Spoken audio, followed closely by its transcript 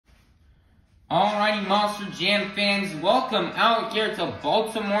Alrighty, Monster Jam fans, welcome out here to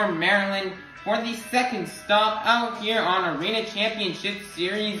Baltimore, Maryland for the second stop out here on Arena Championship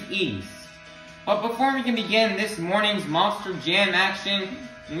Series East. But before we can begin this morning's Monster Jam action,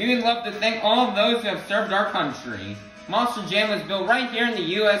 we would love to thank all of those who have served our country. Monster Jam was built right here in the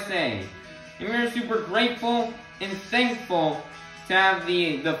USA, and we are super grateful and thankful to have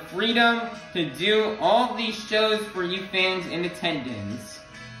the freedom to do all these shows for you fans in attendance.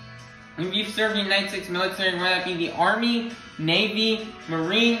 If you've served in the United States military, whether that be the Army, Navy,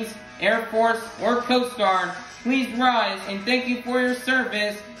 Marines, Air Force, or Coast Guard, please rise and thank you for your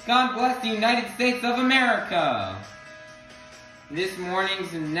service. God bless the United States of America. This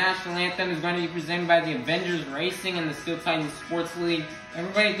morning's national anthem is going to be presented by the Avengers Racing and the Steel Titans Sports League.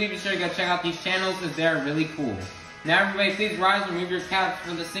 Everybody, please be sure to go check out these channels as they're really cool. Now everybody, please rise and remove your caps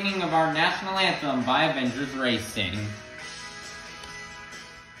for the singing of our national anthem by Avengers Racing.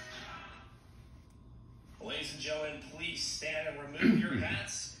 Ladies and gentlemen, please stand and remove your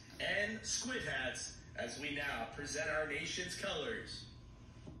hats and squid hats as we now present our nation's colors.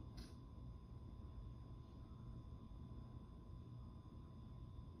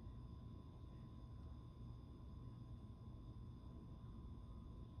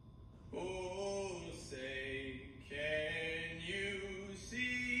 Oh, say, can you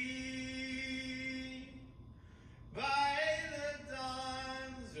see by the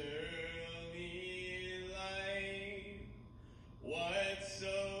dawn's early light what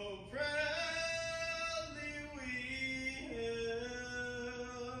so proudly we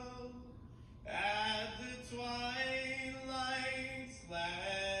held at the twilight's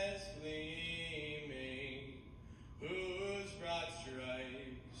last gleaming, whose broad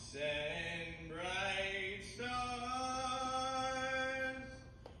stripes and bright stars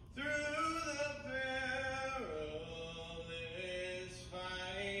through the perilous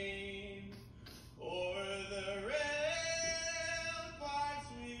fight o'er the ramparts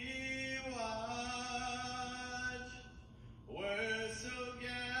we watched were so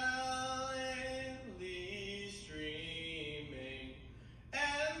gallantly streaming,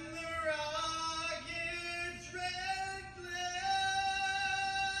 and the rocket's red glare,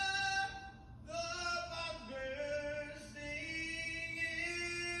 the bombs bursting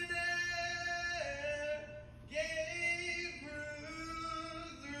in air, gave proof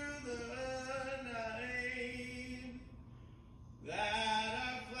through the night that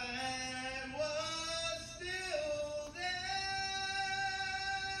our flag was still there.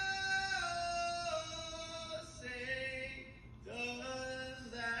 Say, does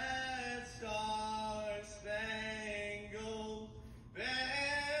that star-spangled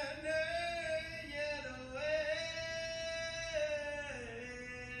banner yet wave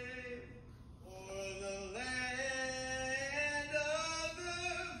o'er the land of the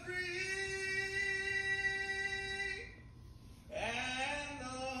free and the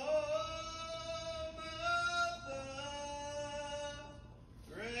home of the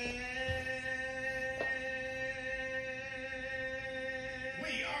brave?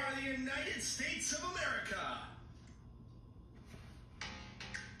 We are the United States of America.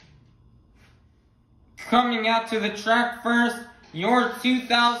 Coming out to the track first, your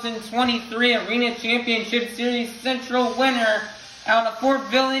 2023 Arena Championship Series Central winner out of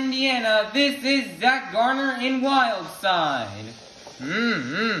Fortville, Indiana. This is Zach Garner in Wildside.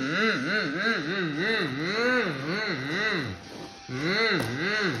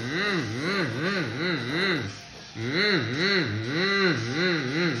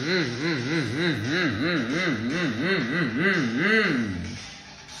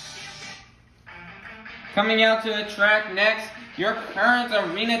 Coming out to the track next, your current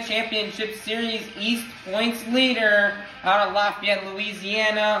Arena Championship Series East points leader out of Lafayette,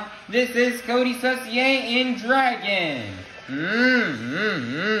 Louisiana. This is Cody Saucier in Dragon.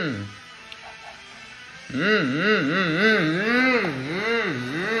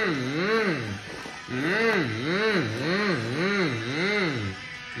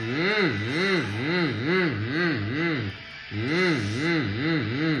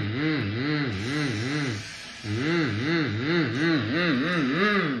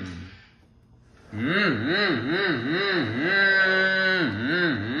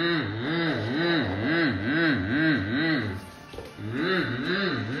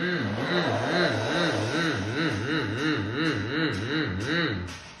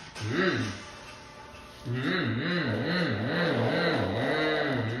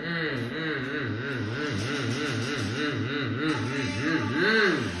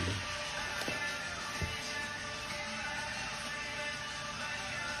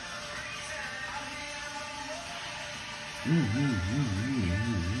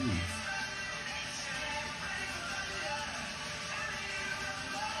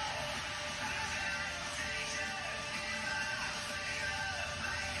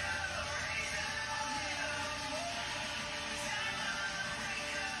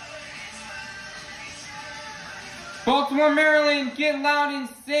 Baltimore, Maryland, get loud and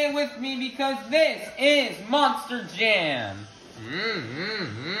say it with me because this is Monster Jam.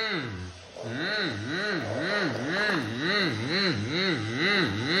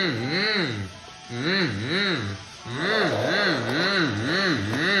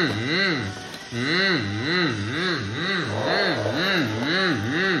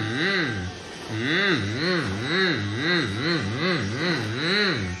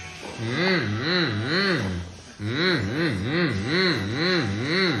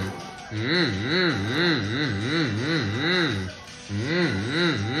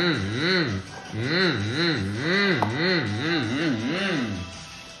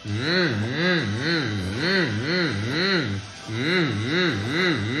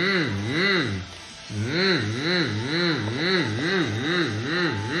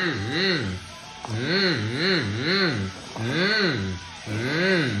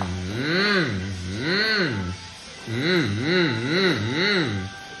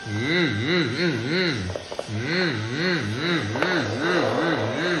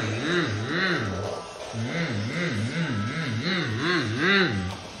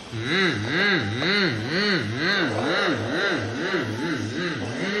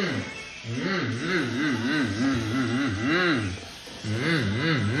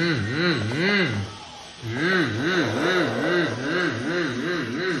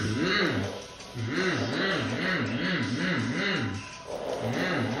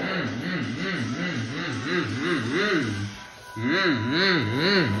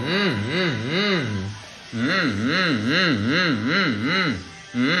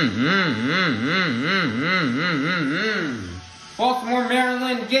 Baltimore,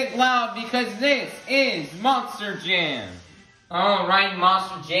 Maryland, get loud because this is Monster Jam. Alright,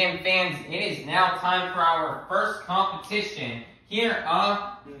 Monster Jam fans, it is now time for our first competition here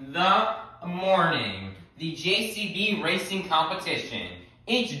of the morning. The JCB Racing Competition.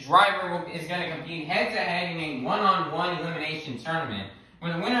 Each driver is going to compete head-to-head in a one-on-one elimination tournament,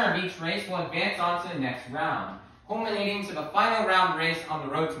 where the winner of each race will advance on to the next round, culminating to the final round race on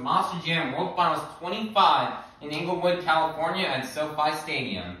the road to Monster Jam World Finals 25 in Inglewood, California at SoFi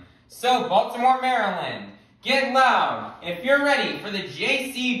Stadium. So, Baltimore, Maryland, get loud if you're ready for the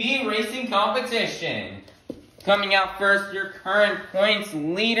JCB Racing Competition. Coming out first, your current points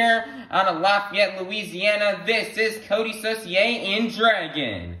leader out of Lafayette, Louisiana. This is Cody Saucier in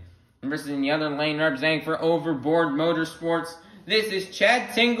Dragon. Versus in the other lane representing for Overboard Motorsports. This is Chad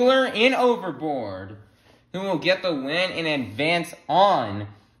Tingler in Overboard, who will get the win and advance on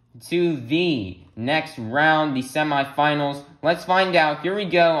to the next round, the semifinals. Let's find out. Here we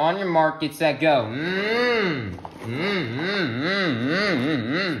go. On your mark, get set, go.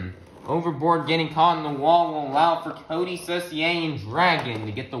 Overboard getting caught in the wall will allow for Cody Saucier and Dragon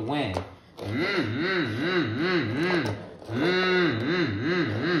to get the win.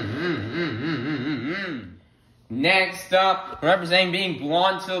 Next up, representing being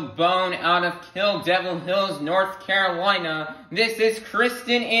blonde to the bone out of Kill Devil Hills, North Carolina, this is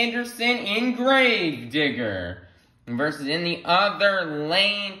Kristen Anderson in Gravedigger. Versus in the other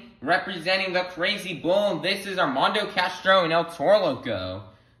lane, representing the Crazy Bull, this is Armando Castro and El Toro Loco,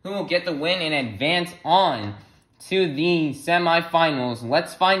 who will get the win and advance on to the semifinals.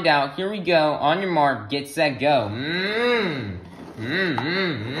 Let's find out. Here we go. On your mark, get set, go.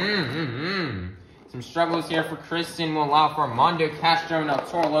 Some struggles here for Kristen will allow for Armando Castro and El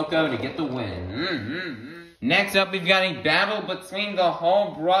Toro Loco to get the win. Next up, we've got a battle between the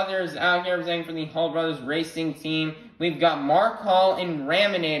Hall brothers out here representing for the Hall brothers racing team. We've got Mark Hall in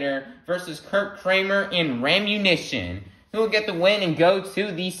Raminator versus Kurt Kramer in Ramunition, who will get the win and go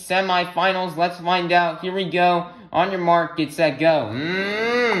to the semifinals. Let's find out. Here we go. On your mark, get set, go.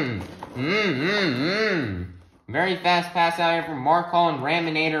 Very fast pass out here from Mark Hall and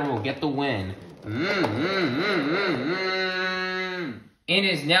Raminator will get the win. It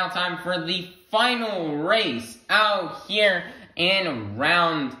is now time for the final race out here in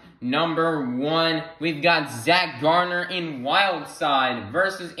round number 1. We've got Zach Garner in Wildside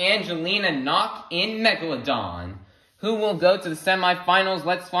versus Angelina Knock in Megalodon, who will go to the semifinals.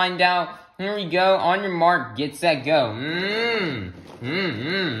 Let's find out. Here we go. On your mark, get set, go.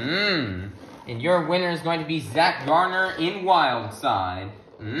 And your winner is going to be Zach Garner in Wildside.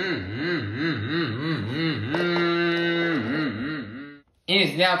 It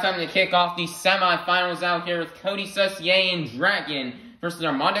is now time to kick off the semifinals out here with Cody Saucier and Dragon versus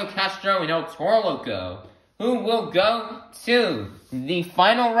Armando Castro and El Toro Loco, who will go to the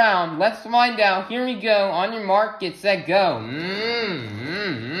final round. Let's find out. Here we go. On your mark, get set, go.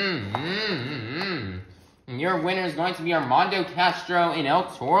 And your winner is going to be Armando Castro and El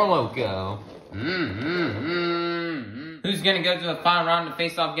Toro Loco. who's going to go to the final round to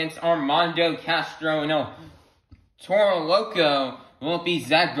face off against Armando Castro and El Toro Loco. Will it be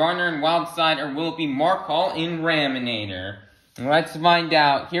Zach Garner in Wildside, or will it be Mark Hall in Raminator? Let's find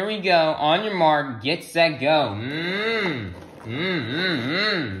out. Here we go. On your mark, get set, go.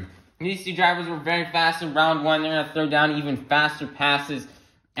 These two drivers were very fast in round one. They're going to throw down even faster passes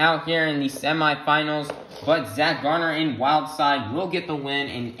out here in the semifinals. But Zach Garner in Wildside will get the win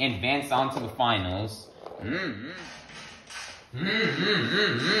and advance on to the finals.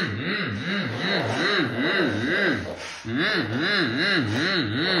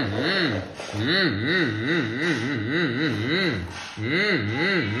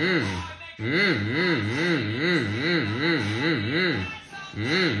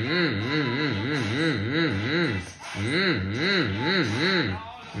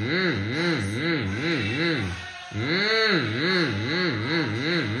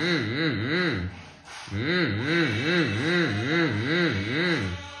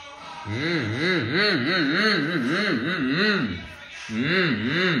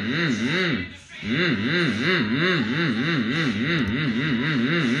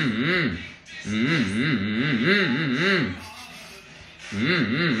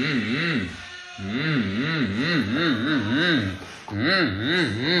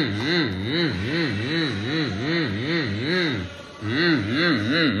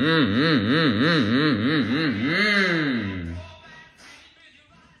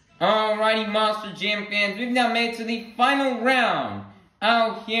 Alrighty, Monster Jam fans, we've now made it to the final round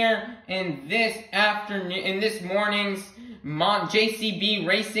out here in this morning's JCB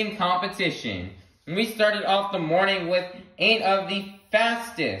racing competition. We started off the morning with 8 of the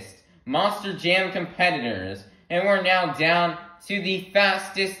fastest Monster Jam competitors, and we're now down to the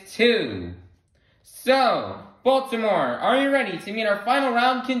fastest 2. So, Baltimore, are you ready to meet our final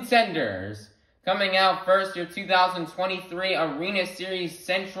round contenders? Coming out first, your 2023 Arena Series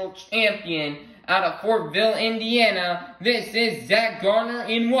Central Champion out of Fortville, Indiana. This is Zach Garner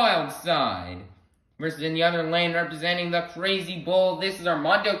in Wildside. Versus in the other lane, representing the Crazy Bull, this is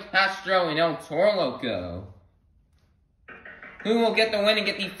Armando Castro and El Toro Loco. Who will get the win and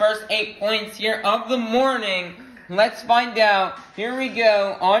get the first 8 points here of the morning? Let's find out. Here we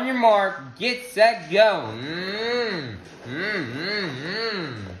go. On your mark, get set, go.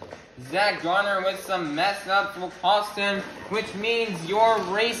 Zach Garner with some mess ups will cost him, which means your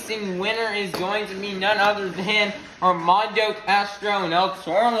racing winner is going to be none other than Armando Castro and El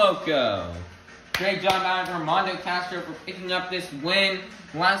Toro Loco. Great job out of Armando Castro for picking up this win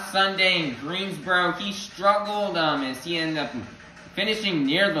last Sunday in Greensboro. He struggled as he ended up finishing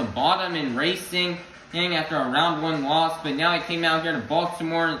near the bottom in racing after a round 1 loss, but now he came out here to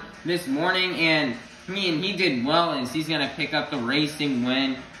Baltimore this morning and he did well as he's going to pick up the racing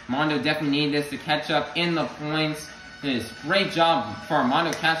win. Armando definitely needed this to catch up in the points. This great job for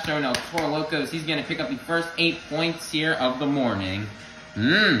Armando Castro and El Toro Loco. He's going to pick up the first 8 points here of the morning.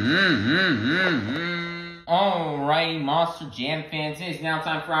 Alrighty, Monster Jam fans, it is now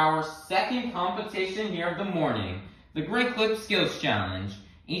time for our second competition here of the morning, the Great Clip Skills Challenge.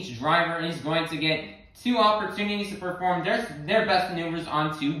 Each driver is going to get 2 opportunities to perform their best maneuvers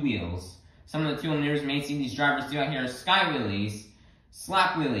on 2 wheels. Some of the 2 maneuvers you may see these drivers do out here are sky wheelies,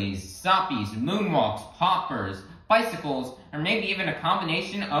 slap wheelies, soppies, moonwalks, poppers, bicycles, or maybe even a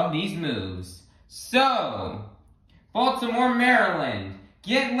combination of these moves. So, Baltimore, Maryland,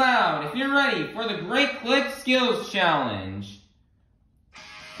 get loud if you're ready for the Great Clip Skills Challenge.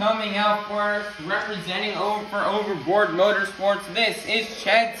 Coming out for us, representing for Overboard Motorsports, this is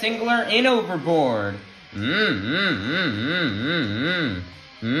Chad Singler in Overboard.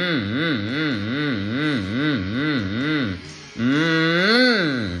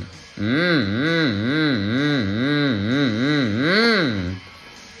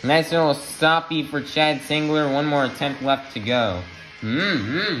 Nice little stoppy for Chad Singler. 1 more attempt left to go.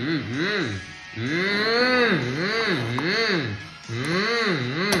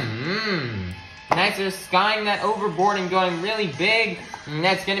 Nice, they're skying that overboard and going really big. And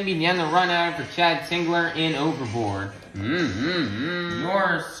that's going to be the end of the run out for Chad Singler in Overboard.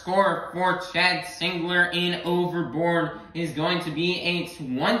 Your score for Chad Singler in Overboard is going to be a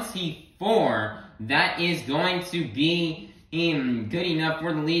 24. That is going to be good enough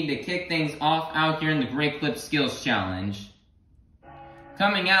for the lead to kick things off out here in the Great Clip Skills Challenge.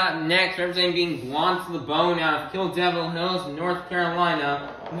 Coming out next, representing being blonde to the bone out of Kill Devil Hills, North Carolina,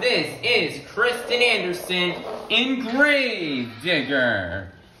 this is Kristen Anderson in Grave Digger.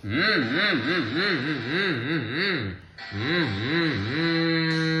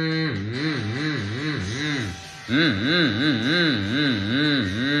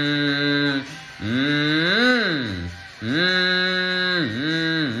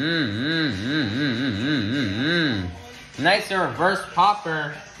 reverse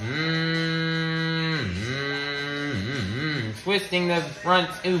popper. Twisting the front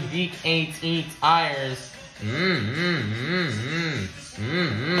two BKT tires.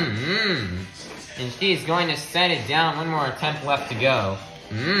 And she's going to set it down. One more attempt left to go.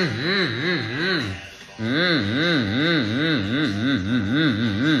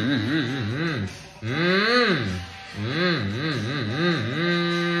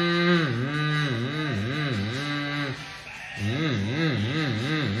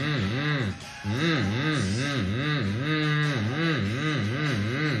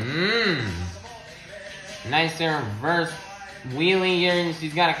 Nice reverse wheelie here, and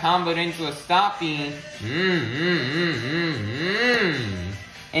she's got a comboed into a stoppie.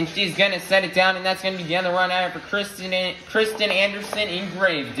 And she's gonna set it down, and that's gonna be the other run out for Kristen Anderson in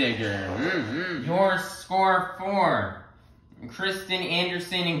Gravedigger. Your score for Kristen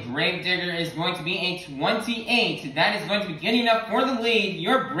Anderson in Gravedigger is going to be a 28. That is going to be good enough for the lead.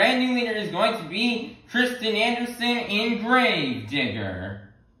 Your brand new leader is going to be Kristen Anderson in Gravedigger.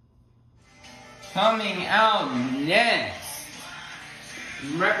 Coming out next,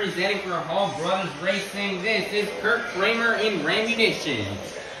 representing for Hall Brothers Racing, this is Kurt Kramer in Rammunition.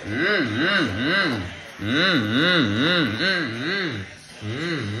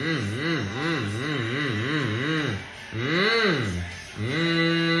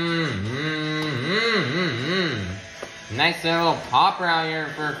 Nice little popper out here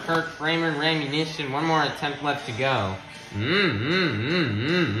for Kurt Kramer and Rammunition. One more attempt left to go.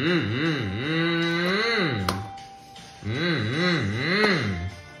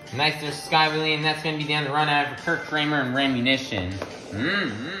 Nice there, Sky Wheelie, and that's going to be down the run out for Kurt Kramer and Rammunition.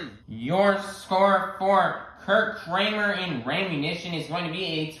 Your score for Kurt Kramer in Rammunition is going to be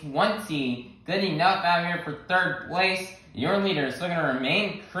a 20. Good enough out here for third place. Your leader is still going to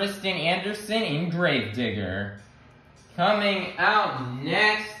remain Kristen Anderson in Gravedigger. Coming out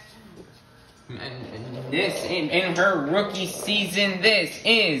next, this in her rookie season, this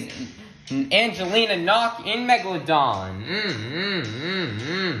is Angelina Knock in Megalodon.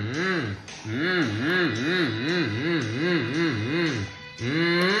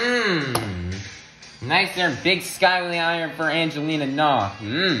 Nice there, big Sky Wheelie out here for Angelina Knock.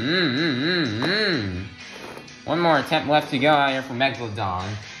 One more attempt left to go out here for Megalodon.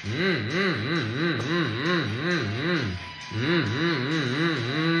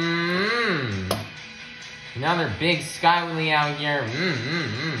 Another big Sky Wheelie out here.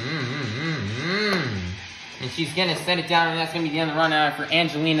 And she's going to set it down, and that's going to be the end of the run out for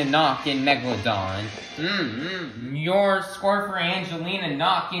Angelina Knock in Megalodon. Your score for Angelina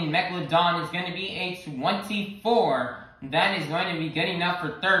Knock in Megalodon is going to be a 24. That is going to be good enough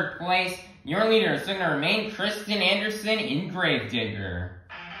for third place. Your leader is still going to remain Kristen Anderson in Gravedigger.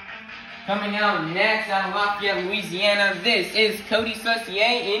 Coming out next out of Lafayette, Louisiana, this is Cody Saucier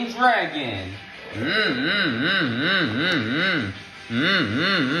in Dragon.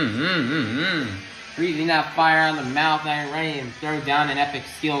 Breathing that fire out of the mouth, now you're ready to throw down an epic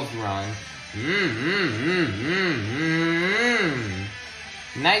skills run.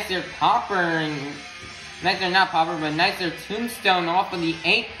 Nicer popper, nicer not popper, but nicer tombstone off of the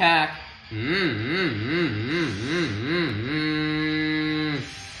 8-pack.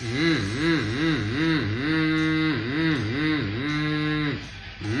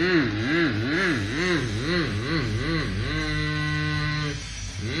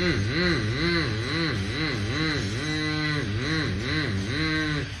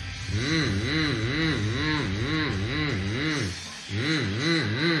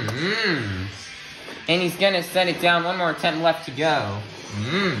 And he's gonna set it down. One more attempt left to go.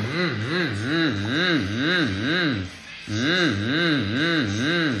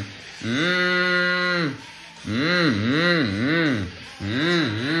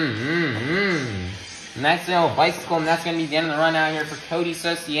 Nice little bicycle, and that's gonna be the end of the run out here for Cody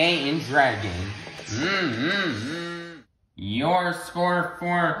Saucier in Dragon. Your score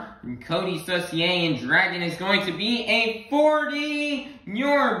for Cody Saucier in Dragon is going to be a 40.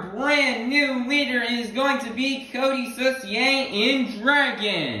 Your brand new leader is going to be Cody Saucier in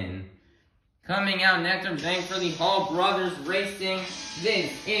Dragon. Coming out next, representing for the Hall Brothers Racing,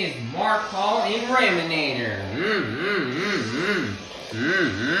 this is Mark Hall in Raminator.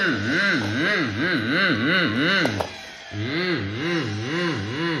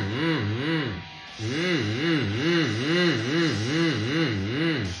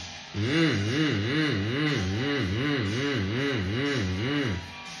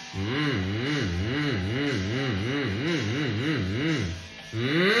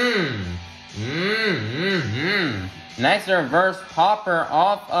 Nice reverse popper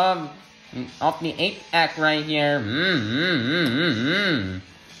off of Off the 8-pack right here.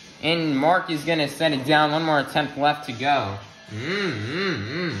 And Mark is going to set it down. One more attempt left to go.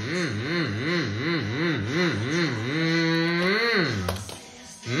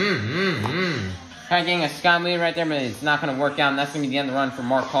 Kind of getting a sky lead right there, but it's not going to work out. And that's going to be the end of the run for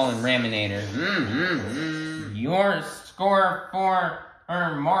Mark Hall and Raminator. Your score for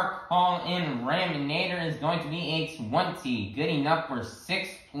Mark Hall and Raminator is going to be a 20. Good enough for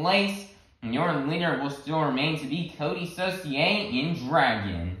 6th place. And your leader will still remain to be Cody Saucier in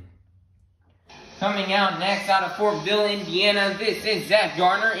Dragon. Coming out next out of Fortville, Indiana, this is Zach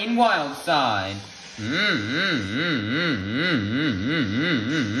Garner in Wildside.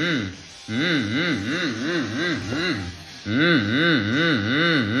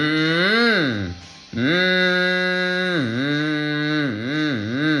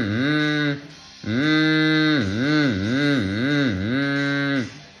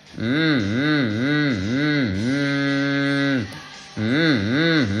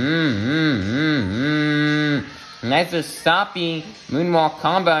 Nice stoppy moonwalk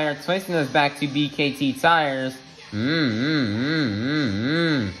combo here, twisting those back to BKT tires.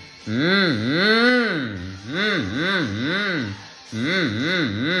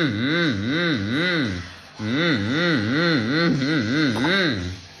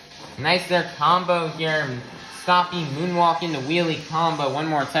 Nice there combo here. Stoppy moonwalk into wheelie combo. One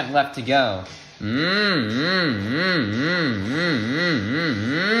more attempt left to go.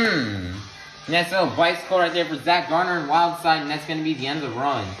 Nice little bicycle right there for Zach Garner and Wildside, and that's going to be the end of the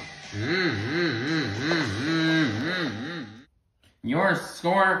run. Your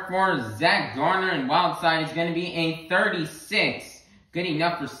score for Zach Garner and Wildside is going to be a 36. Good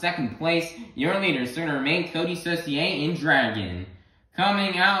enough for 2nd place. Your leader is going to remain Cody Saucier in Dragon.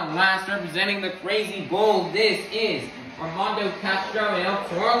 Coming out last, representing the Crazy Bull, this is Armando Castro and El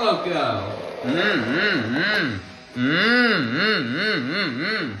Toro Loco.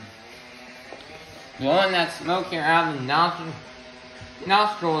 Blowing that smoke here out of the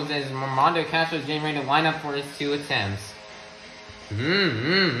nostrils as Armando Castro is getting ready to line up for his 2 attempts.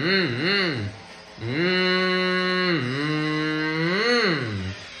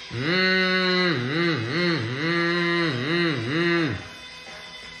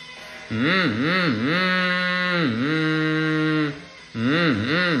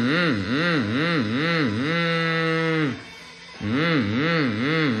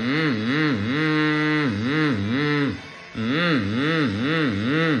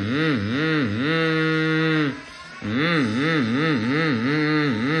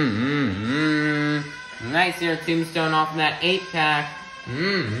 Nice here, tombstone off that 8-pack.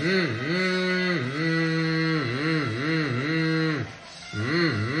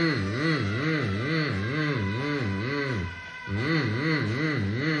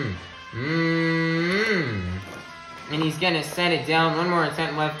 And he's gonna set it down. One more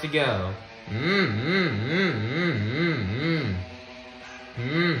attempt left to go.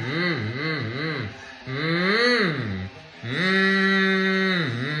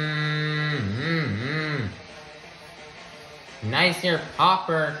 Nice here,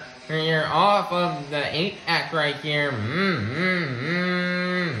 popper. You're off of the 8-pack right here.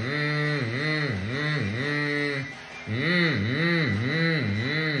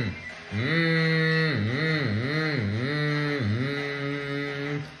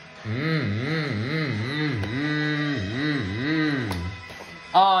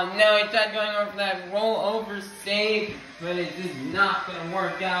 Oh no, he tried going over that rollover save, but it is not going to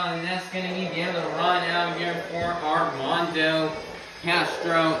work out, and that's going to be the end of the run out here for Armando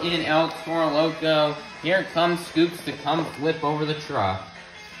Castro in El Toro Loco. Here comes Scoops to come flip over the truck.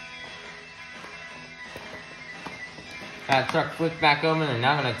 That truck flipped back over, and they're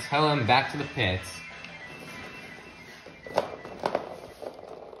now going to tow him back to the pits.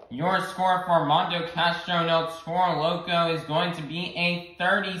 Your score for Armando Castro and El Toro Loco is going to be a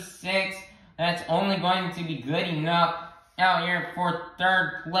 36. That's only going to be good enough out here for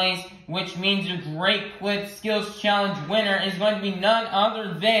 3rd place, which means your Great Clip Skills Challenge winner is going to be none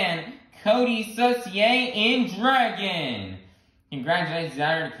other than Cody Saucier in Dragon. Congratulations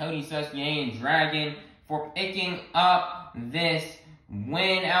out here to Cody Saucier in Dragon for picking up this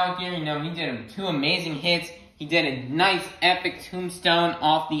win out here. You know, he did 2 amazing hits. He did a nice epic tombstone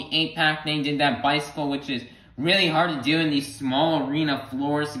off the 8-pack. Then he did that bicycle, which is really hard to do in these small arena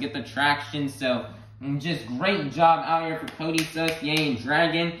floors to get the traction. So, just great job out here for Cody Saucier and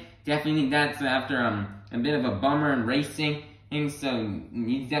Dragon. Definitely that's after a bit of a bummer in racing. And so,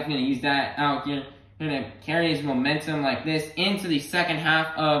 he's definitely going to use that out here. Going to carry his momentum like this into the second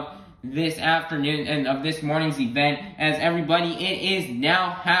half of this afternoon and of this morning's event. As everybody, it is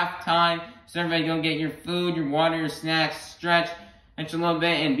now halftime. So everybody go get your food, your water, your snacks, stretch a little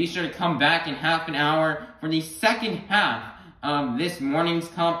bit, and be sure to come back in half an hour for the second half of this morning's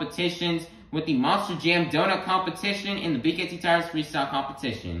competitions with the Monster Jam Donut competition and the BKT Tires Freestyle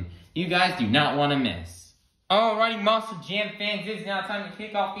competition. You guys do not want to miss. Alrighty, Monster Jam fans, it is now time to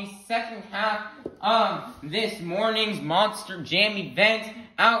kick off the second half of this morning's Monster Jam event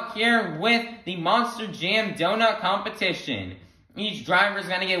out here with the Monster Jam Donut competition. Each driver is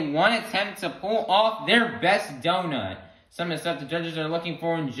going to get one attempt to pull off their best donut. Some of the stuff the judges are looking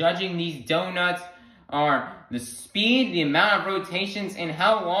for in judging these donuts are the speed, the amount of rotations, and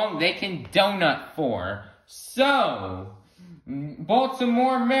how long they can donut for. So,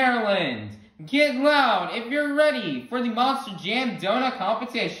 Baltimore, Maryland, get loud if you're ready for the Monster Jam Donut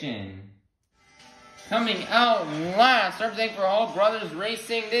competition. Coming out last, representing for All Brothers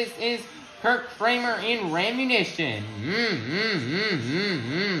Racing, this is Kirk Kramer in Rammunition.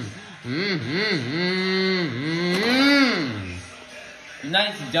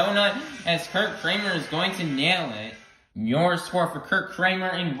 Nice donut as Kirk Kramer is going to nail it. Your score for Kirk Kramer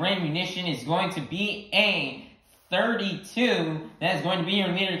in Rammunition is going to be a 32. That is going to be your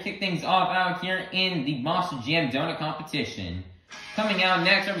leader to kick things off out here in the Monster Jam Donut competition. Coming out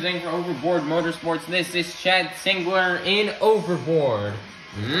next, representing for Overboard Motorsports, this is Chad Singler in Overboard.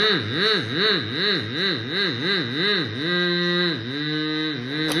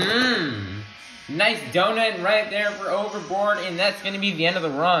 Nice donut right there for Overboard, and that's going to be the end of the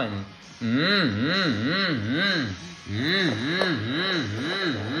run.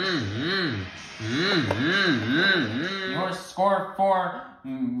 Your score for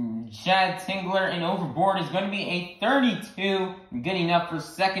Chad Tingler and Overboard is going to be a 32, good enough for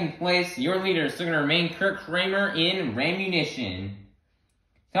second place. Your leader is still going to remain Kirk Kramer in Rammunition.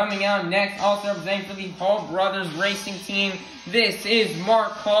 Coming out next, also representing for the Hall Brothers Racing Team, this is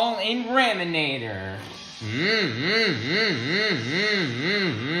Mark Hall in Raminator.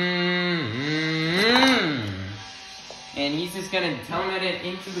 And he's just going to donut it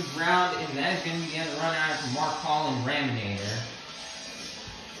into the ground, and that is going to be the end of the run out for Mark Hall in Raminator.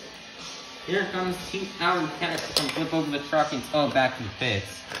 Here comes Team Howard Mechanics to come flip over the truck and tow it back to the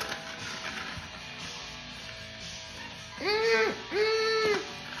pits.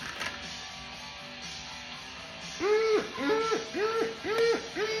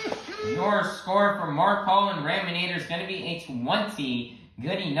 Your score for Mark Hall and Raminator is going to be a 20,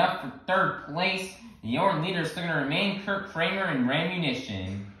 good enough for third place. Your leader is still going to remain Kirk Kramer in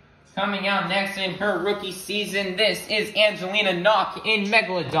Rammunition. Coming out next in her rookie season, this is Angelina Knock in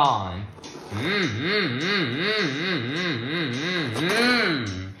Megalodon.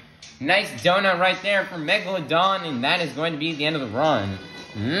 Nice donut right there for Megalodon, and that is going to be the end of the run.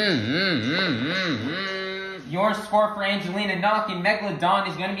 Your score for Angelina Knock in Megalodon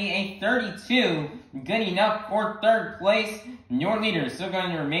is going to be a 32, good enough for third place. Your leader is still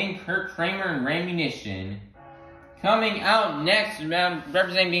going to remain Kirk Kramer in Rammunition. Coming out next,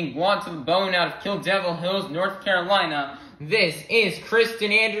 representing being blonde to the bone out of Kill Devil Hills, North Carolina, this is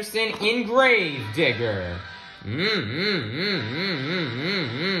Kristen Anderson in Gravedigger.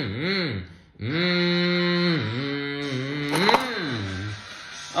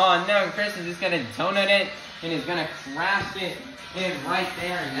 Oh no, Kristen's just going to donut it and is going to crash it in right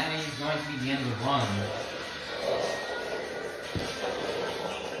there, and that is going to be the end of the run.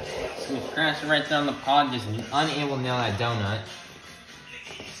 So we crash it right there on the pod, just unable to nail that donut.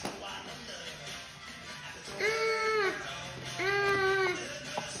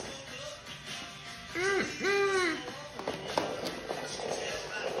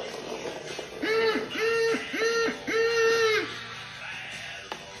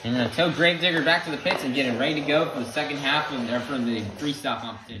 I'm going to tow Gravedigger back to the pits and get it ready to go for the second half for the freestyle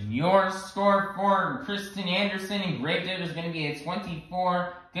competition. Your score for Kristen Anderson and Gravedigger is going to be a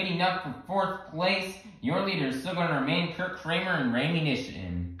 24, good enough for fourth place. Your leader is still going to remain Kirk Kramer in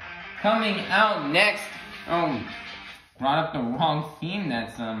Rammunition. Coming out next, brought up the wrong theme,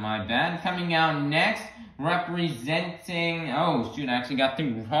 that's my bad. Coming out next, representing, I actually got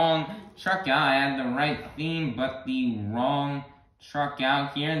the wrong truck out. I had the right theme, but the wrong truck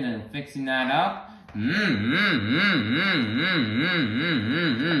out here, and they're fixing that up.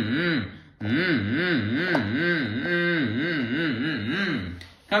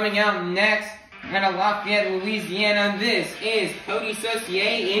 Coming out next, out of Lafayette, Louisiana, this is Cody Saucier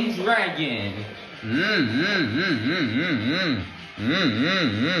in Dragon.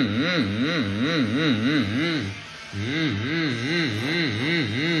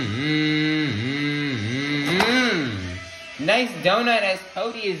 Nice donut as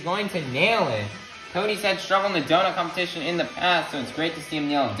Cody is going to nail it. Cody's had trouble in the donut competition in the past, so it's great to see him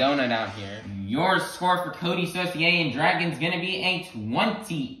nail a donut out here. Your score for Cody Saucier and Dragon is going to be a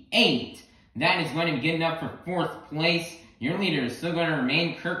 28. That is going to be good enough for 4th place. Your leader is still going to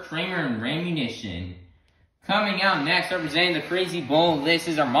remain Kirk Kramer and Ramunition. Coming out next, representing the Crazy Bull, this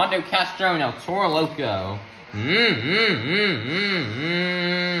is Armando Castro and El Toro Loco.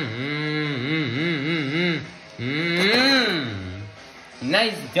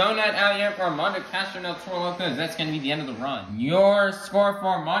 Nice donut out here for Armando Castro and El Toro Loco. That's going to be the end of the run. Your score for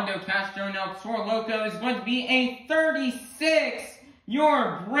Armando Castro and El Toro Loco is going to be a 36.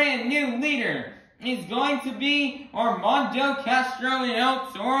 Your brand new leader is going to be Armando Castro and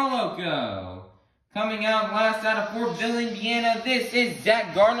El Toro Loco. Coming out last out of Fortville, Indiana, this is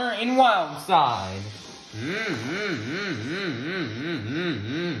Zach Gardner in Wildside.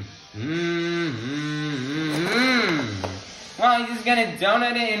 Wow, he's just gonna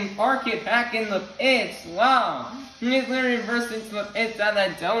donut it and park it back in the pits. Wow. He just literally reversed into the pits out of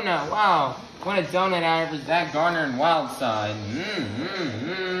that donut. Wow. What a donut out here for Zach Gardner in Wildside.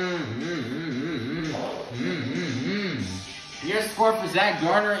 Your score for Zach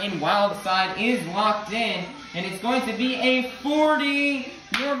Gardner in Wildside is locked in, and it's going to be a 40.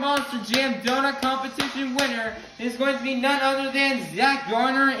 Your Monster Jam Donut Competition winner is going to be none other than Zach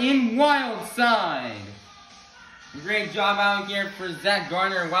Gardner in Wildside. Great job out here for Zach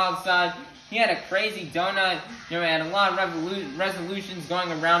Gardner in Wildside. He had a crazy donut. He had a lot of resolutions going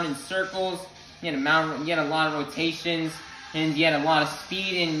around in circles. He had a lot of rotations, and he had a lot of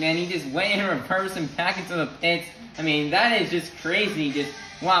speed, and then he just went in reverse and back into the pits. I mean, that is just crazy. Just,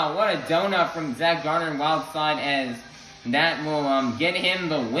 wow, what a donut from Zach Gardner in Wildside, as that will get him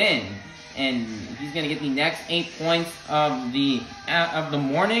the win. And he's going to get the next 8 points of the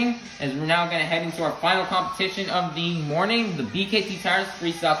morning, as we're now going to head into our final competition of the morning, the BKT Tires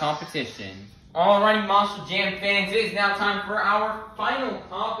Freestyle Competition. Alrighty, Monster Jam fans, it is now time for our final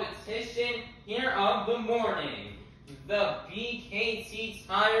competition here of the morning, the BKT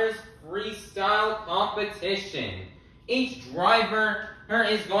Tires Freestyle Competition. Each driver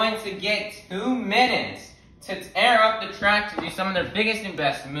is going to get 2 minutes to tear up the track to do some of their biggest and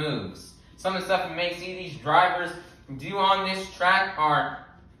best moves. Some of the stuff you may see these drivers do on this track are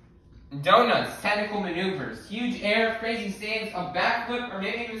donuts, technical maneuvers, huge air, crazy saves, a backflip, or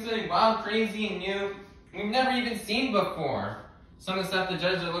maybe even something wild, crazy, and new we've never even seen before. Some of the stuff the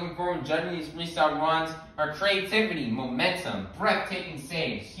judges are looking for when judging these freestyle runs are creativity, momentum, breathtaking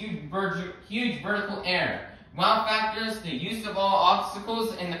saves, huge vertical air, wow factors, the use of all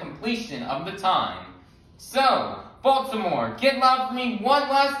obstacles, and the completion of the time. So, Baltimore, get loud for me one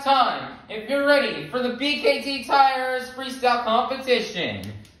last time if you're ready for the BKT Tires Freestyle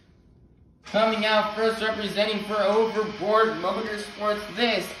Competition. Coming out first, representing for Overboard Motorsports,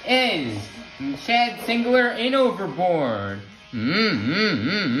 this is Chad Tingler in Overboard.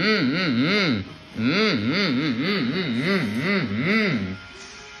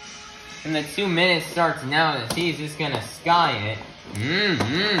 And the 2 minutes starts now as he's just gonna sky it.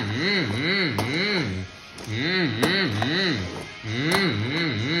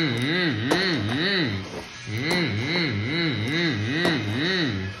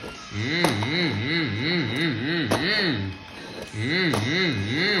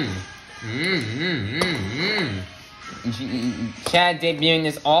 Chad debuting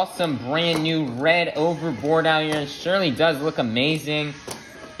this awesome brand new red overboard out here. It surely does look amazing.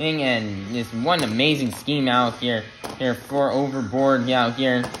 And just one amazing scheme out here for overboard out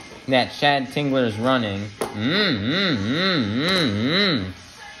here that Chad Tingler is running.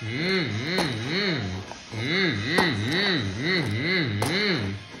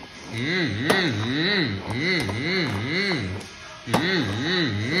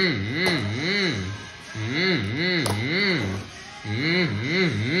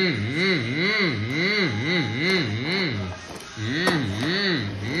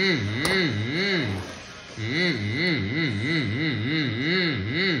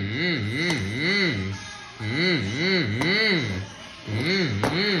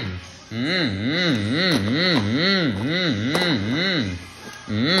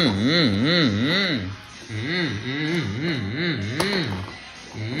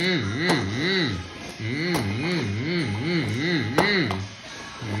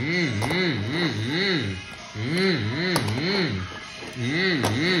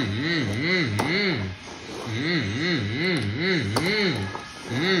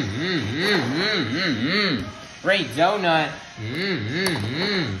 Great donut.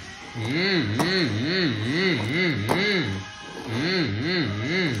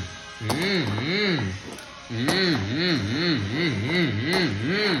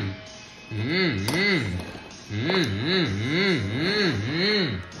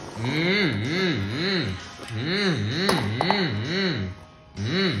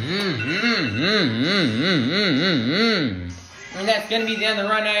 And that's going to be the other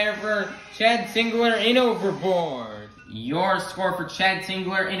run out here for Chad Singler in Overboard. Your score for Chad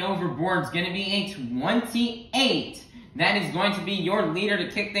Singler in Overboard is going to be a 28. That is going to be your leader to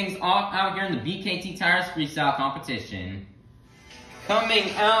kick things off out here in the BKT Tires Freestyle competition.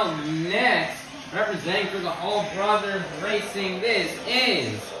 Coming out next, representing for the Hall Brothers Racing, this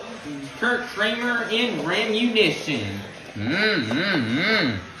is Kurt Kramer in Ramunition.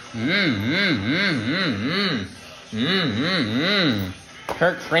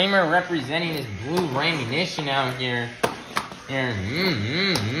 Kurt Kramer representing his blue Ramunition out here.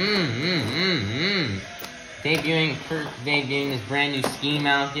 Debuting this brand new scheme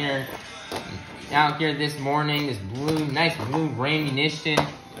out here this morning. This nice blue Ramunition.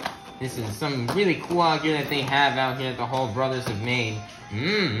 This is something really cool out here that they have out here that the Hall Brothers have made.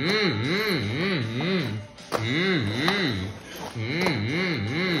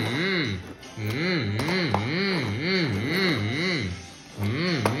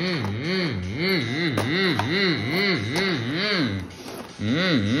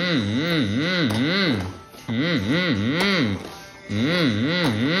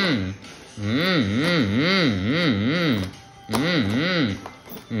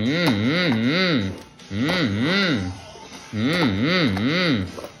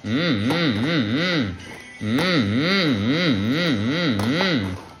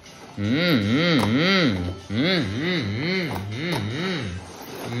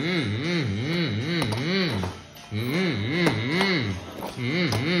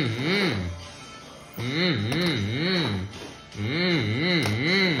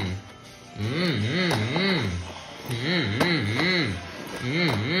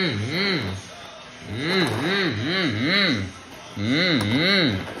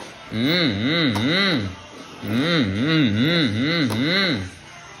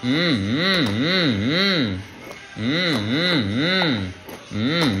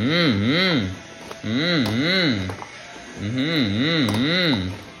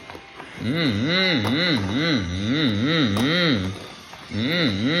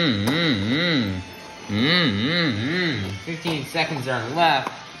 Seconds are left.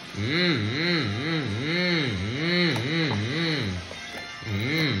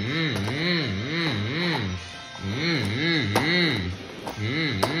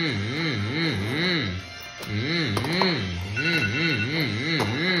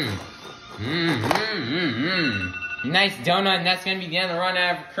 Nice donut, and that's going to be the end of the run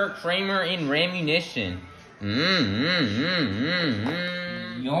out of Kurt Kramer in Ramunition.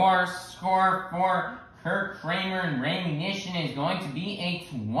 Your score for Kurt Kramer in Ramunition is going to be a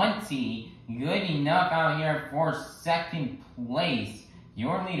 20. Good enough out here for second place.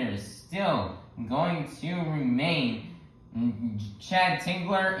 Your leader is still going to remain Chad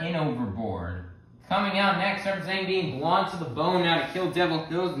Tingler in Overboard. Coming out next, representing being blonde to the bone out of Kill Devil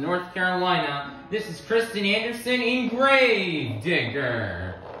Hills, North Carolina, this is Kristen Anderson in Grave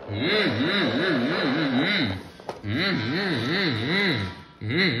Digger.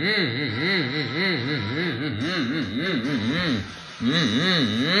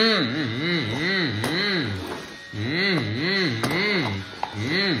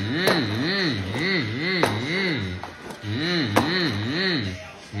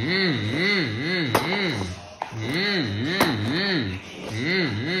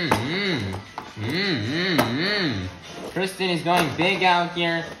 Kristen is going big out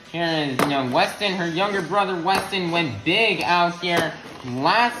here. Weston, her younger brother Weston, went big out here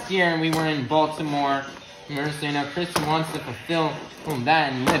last year. We were in Baltimore. So Kristen wants to fulfill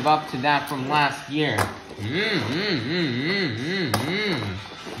that and live up to that from last year.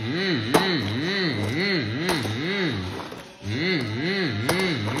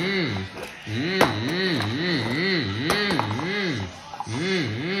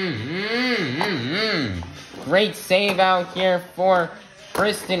 Great save out here for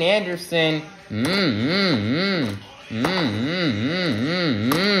Kristen Anderson.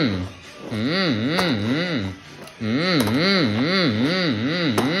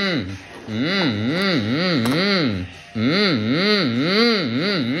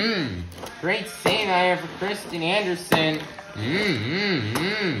 Great save out here for Kristen Anderson.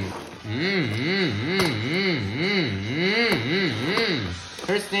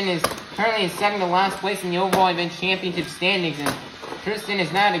 Kristen is currently in second to last place in the overall event championship standings, and Kristen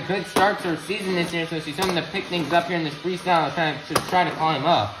has not had a good start to her season this year, so she's hoping to pick things up here in this freestyle and kind of just try to climb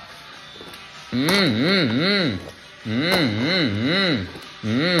up.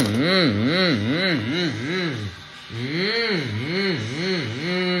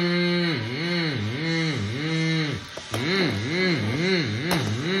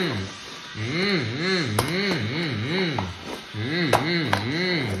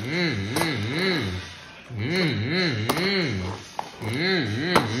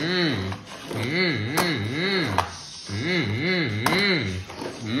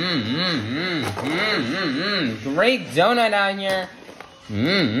 Great donut out here.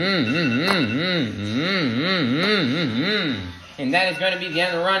 And that is going to be the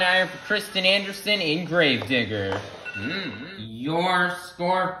end of the run out here for Kristen Anderson in Gravedigger. Your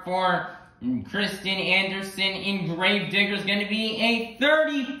score for Kristen Anderson in Gravedigger is going to be a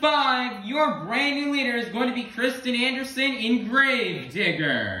 35. Your brand new leader is going to be Kristen Anderson in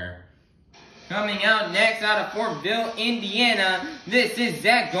Gravedigger. Coming out next out of Fortville, Indiana, this is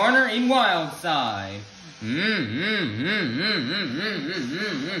Zach Garner in Wildside.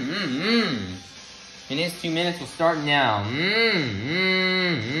 And his 2 minutes will start now.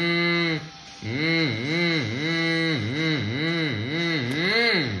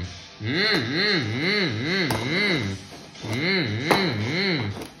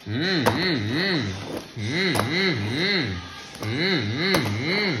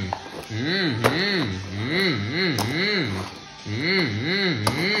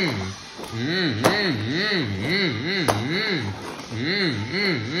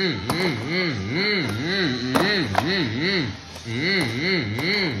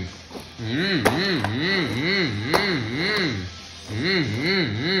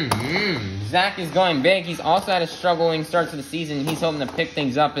 Zach is going big. He's also had a struggling start to the season. He's hoping to pick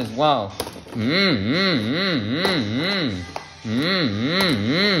things up as well.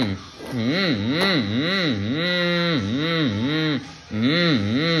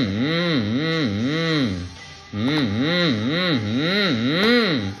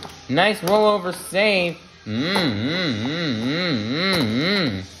 Nice rollover save.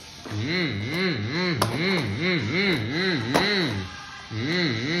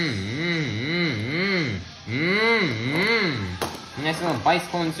 Nice little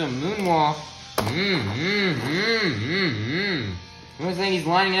bicycle into a moonwalk. Looks like he's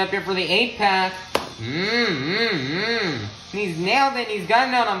lining it up here for the 8-pack. He's nailed it. He's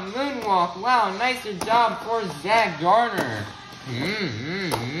gotten out a moonwalk. Wow, nicer job for Zach Garner.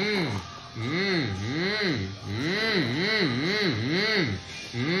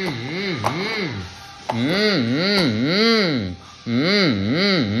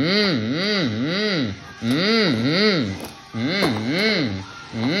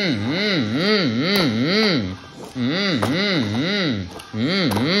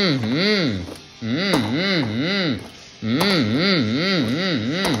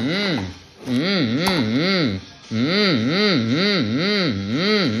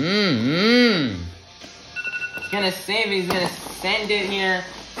 He's gonna save it. He's gonna send it here.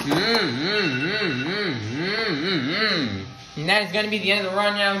 And that is gonna be the end of the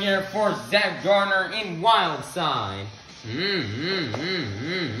run out here for Zach Garner in Wildside.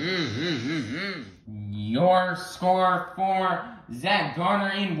 Your score for Zach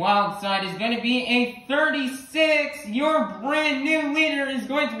Garner in Wildside is going to be a 36. Your brand new leader is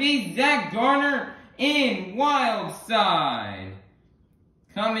going to be Zach Garner in Wildside.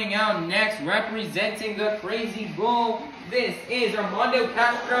 Coming out next, representing the Crazy Bull, this is Armando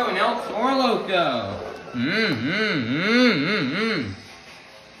Castro and El Toro Loco.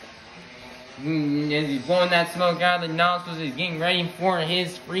 As he's blowing that smoke out of the nostrils, he's getting ready for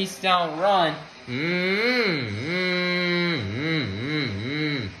his freestyle run.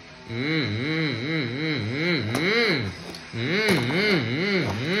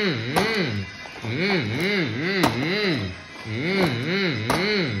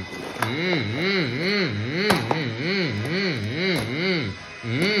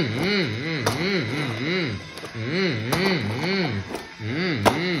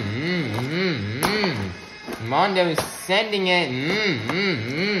 Mondo is sending it.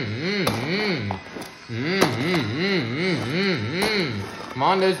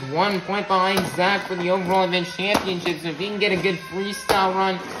 Mondo's 1 point behind Zach for the overall event championship, so if he can get a good freestyle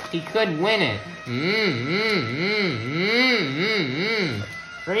run, he could win it.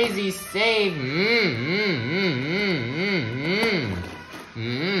 Crazy save.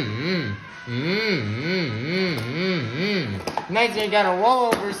 Nice, he got a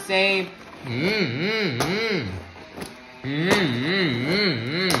rollover save.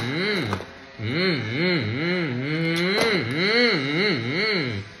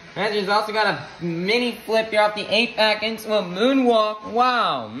 As Ramainator's also got a mini flip here off the 8-pack into a moonwalk.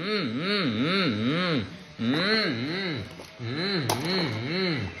 Wow.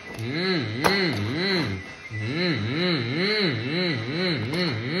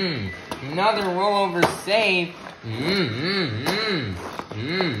 Another rollover save.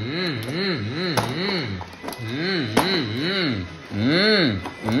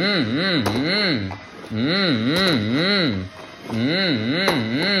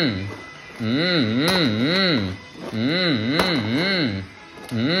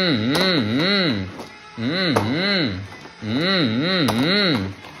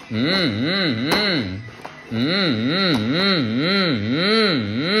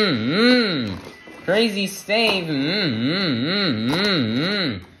 Crazy save. And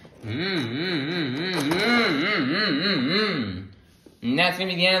that's going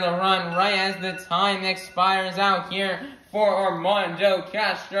to be the end of the run right as the time expires out here for Armando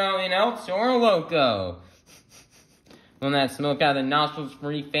Castro and El Toro Loco. Pulling that smoke out of the nostrils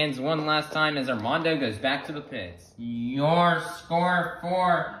for fans one last time as Armando goes back to the pits. Your score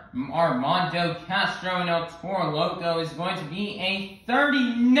for Armando Castro and El Toro Loco is going to be a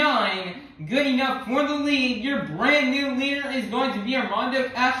 39. Good enough for the lead. Your brand new leader is going to be Armando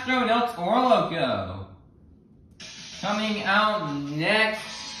Castro and El Toro Loco. Coming out next,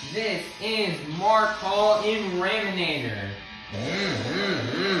 this is Mark Hall in Raminator.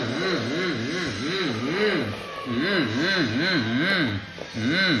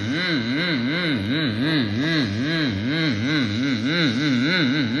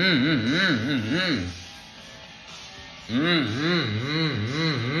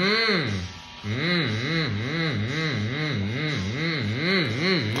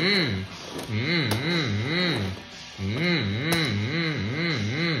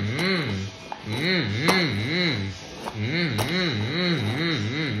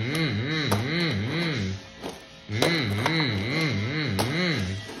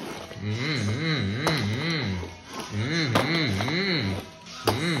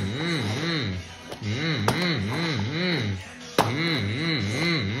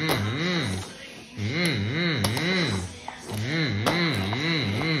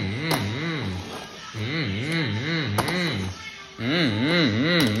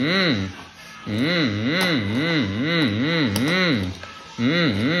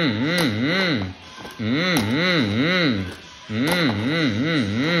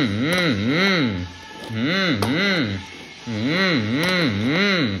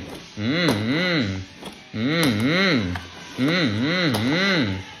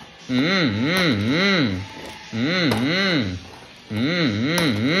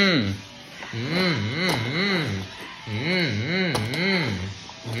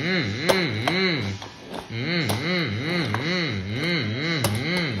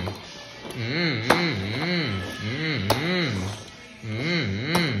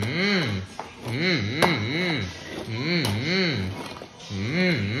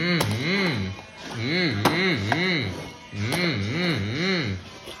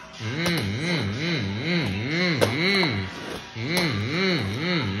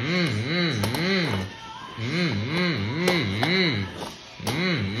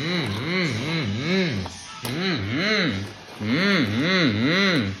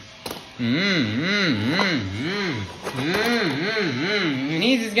 And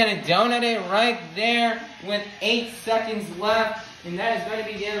he's just going to donut it right there with 8 seconds left. And that is going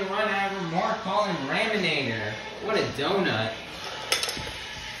to be the end of the run out of Mark Hall and Raminator. What a donut.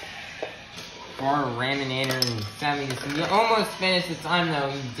 For Raminator and Sammy. He almost finished the time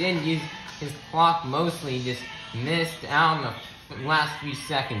though. He did use his clock mostly. He just missed out in the last few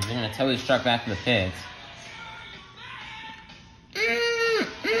seconds. They're going to tow his truck back to the pits.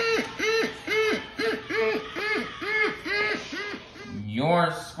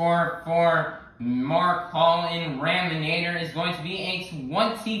 Your score for Mark Hall in Raminator is going to be a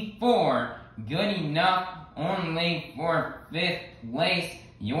 24. Good enough only for 5th place.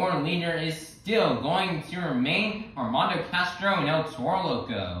 Your leader is still going to remain Armando Castro and El Toro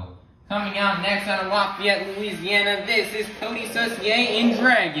Loco. Coming out next out of Lafayette, Louisiana, this is Cody Saucier in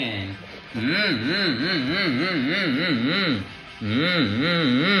Dragon.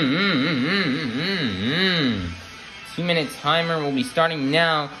 2-minute timer will be starting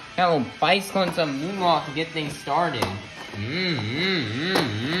now. Got a little bicycle and some moonwalk to get things started.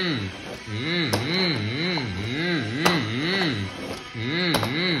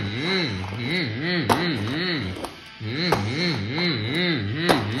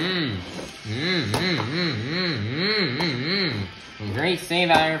 Great save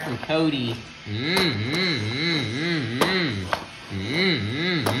out here from Cody.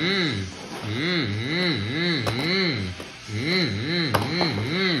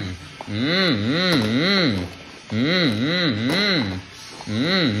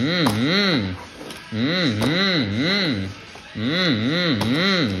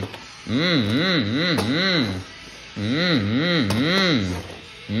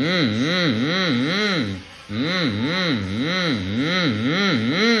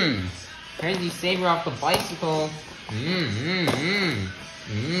 Crazy saver off the bicycle.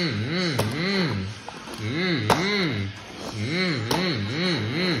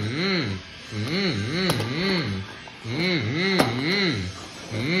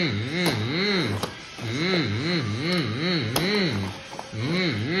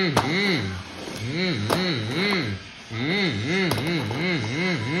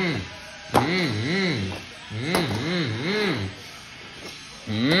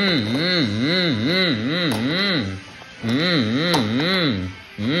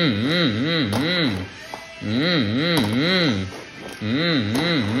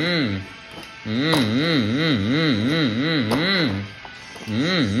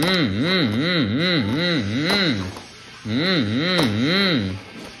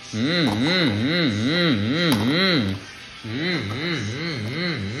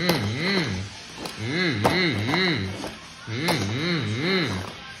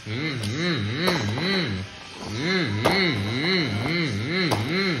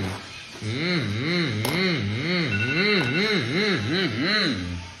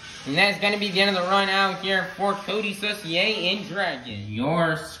 And that's going to be the end of the run out here for Cody Saucier and Dragon.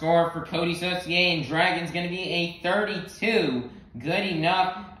 Your score for Cody Saucier and Dragon is going to be a 32. Good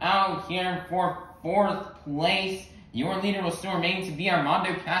enough out here for 4th place. Your leader will still remain to be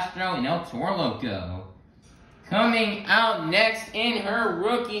Armando Castro and El Toro Loco. Coming out next in her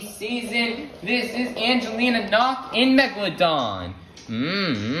rookie season, this is Angelina Knock in Megalodon.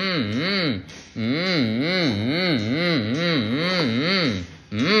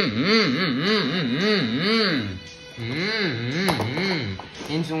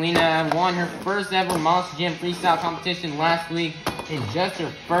 Angelina won her first ever Monster Jam freestyle competition last week in just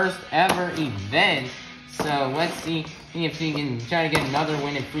her first ever event. So let's see if she can try to get another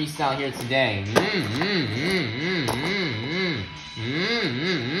win in freestyle here today.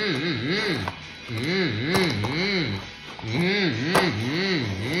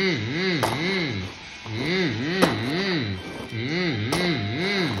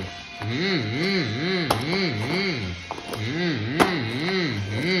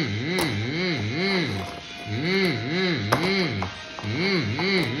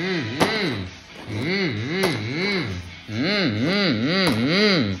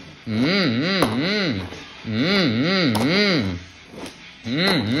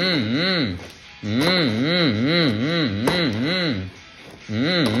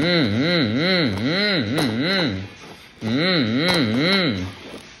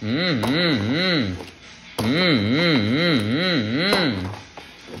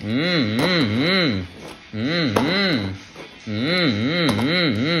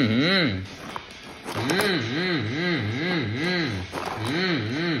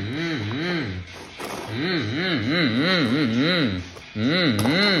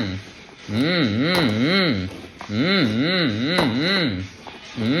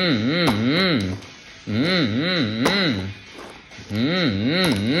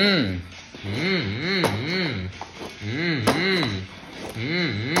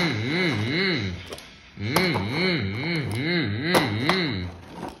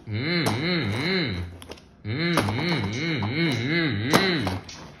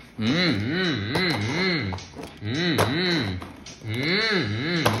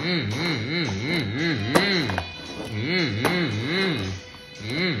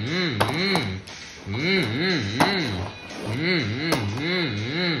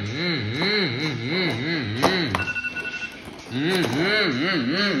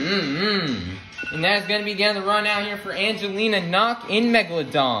 And that's going to be the end of the run out here for Angelina Knock in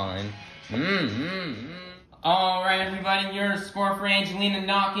Megalodon. Alright everybody, your score for Angelina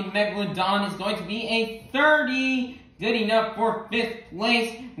Knock in Megalodon is going to be a 30. Good enough for 5th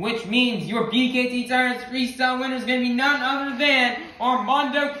place, which means your BKT Tyrants freestyle winner is going to be none other than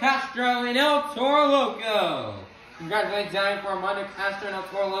Armando Castro and El Toro Loco. Congratulations for Armando Castro and El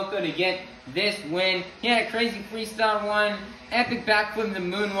Toro Loco to get this win. He had a crazy freestyle one, epic backflip in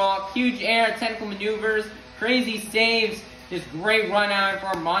the moonwalk, huge air, technical maneuvers, crazy saves. Just great run out for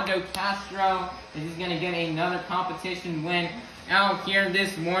Armando Castro. He's going to get another competition win out here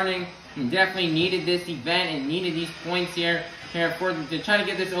this morning. He definitely needed this event and needed these points here to try to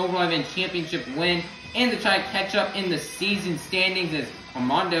get this overall event championship win and to try to catch up in the season standings, as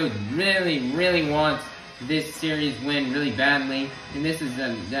Armando really wants this series win really badly. And this is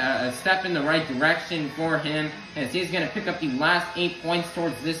a step in the right direction for him, as he's going to pick up the last 8 points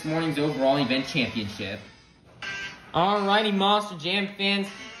towards this morning's overall event championship. Alrighty, Monster Jam fans,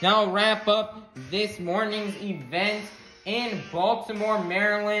 now I'll wrap up this morning's event in Baltimore,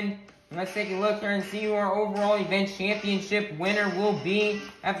 Maryland. Let's take a look here and see who our overall event championship winner will be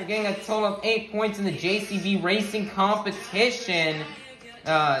after getting a total of 8 points in the JCB Racing competition,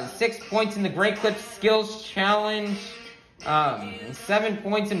 6 points in the Great Clip Skills Challenge, 7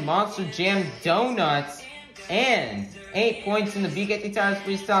 points in Monster Jam Donuts, and 8 points in the BKT Tires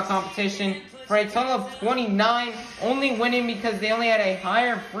Freestyle competition, for a total of 29, only winning because they only had a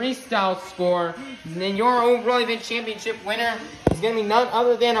higher freestyle score. And then your overall event championship winner is going to be none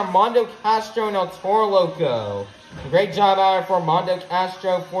other than Armando Castro and El Toro Loco. Great job out there for Armando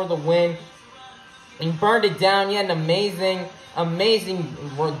Castro for the win. He burned it down. He had an amazing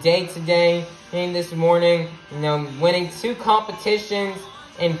day today and this morning. You know, winning 2 competitions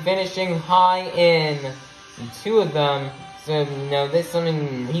and finishing high in 2 of them. So, you know, this is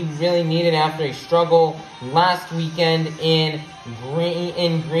something he really needed after a struggle last weekend in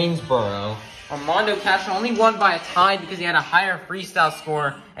Greensboro. Armando Castro only won by a tie because he had a higher freestyle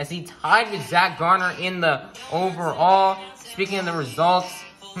score, as he tied with Zach Garner in the overall. Speaking of the results,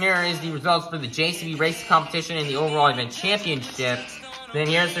 here is the results for the JCB Racing competition and the overall event championship. Then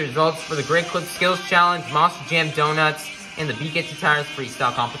here's the results for the Great Clip Skills Challenge, Monster Jam Donuts, and the BKT Tires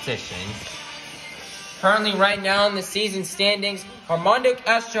Freestyle competition. Currently, right now in the season standings, Armando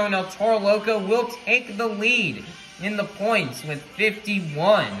Castro and El Toro Loco will take the lead in the points with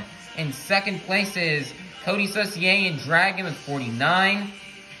 51. In second place is Cody Saucier and Dragon with 49.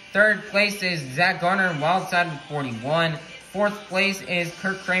 Third place is Zach Garner and Wildside with 41. Fourth place is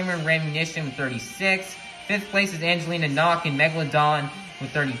Kurt Kramer and Rammunition with 36. Fifth place is Angelina Knock and Megalodon with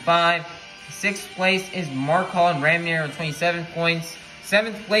 35. Sixth place is Mark Hall and Ramnier with 27 points.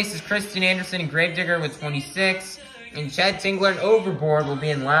 7th place is Kristen Anderson and Gravedigger with 26. And Chad Tingler and Overboard will be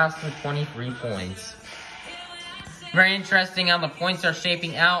in last with 23 points. Very interesting how the points are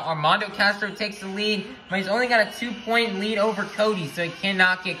shaping out. Armando Castro takes the lead, but he's only got a 2-point lead over Cody, so he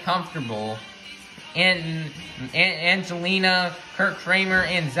cannot get comfortable. And Angelina, Kurt Kramer,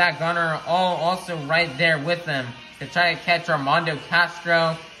 and Zach Gunner are all also right there with them to try to catch Armando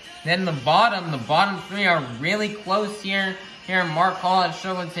Castro. Then the bottom 3 are really close here. Here, Mark Hall at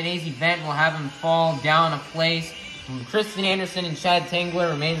Charlotte today's event will have him fall down a place. Kristen Anderson and Chad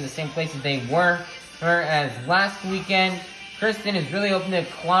Tingler remain in the same place as they were. Whereas last weekend, Kristen is really hoping to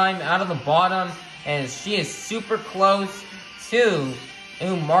climb out of the bottom, as she is super close to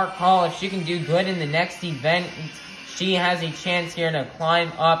Mark Hall. If she can do good in the next event, she has a chance here to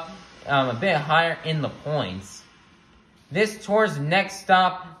climb up a bit higher in the points. This tour's next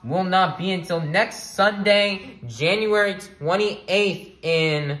stop will not be until next Sunday, January 28th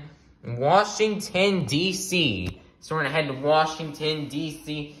in Washington, D.C. So we're going to head to Washington,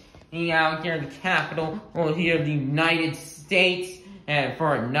 D.C. out here in the capital, here in the United States,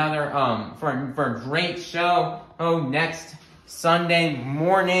 for another, for a great show next Sunday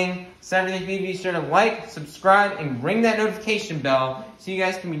morning. So everything, be sure to like, subscribe, and ring that notification bell so you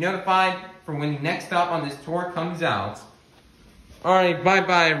guys can be notified for when the next stop on this tour comes out. Alright,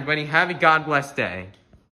 bye-bye, everybody. Have a God bless day.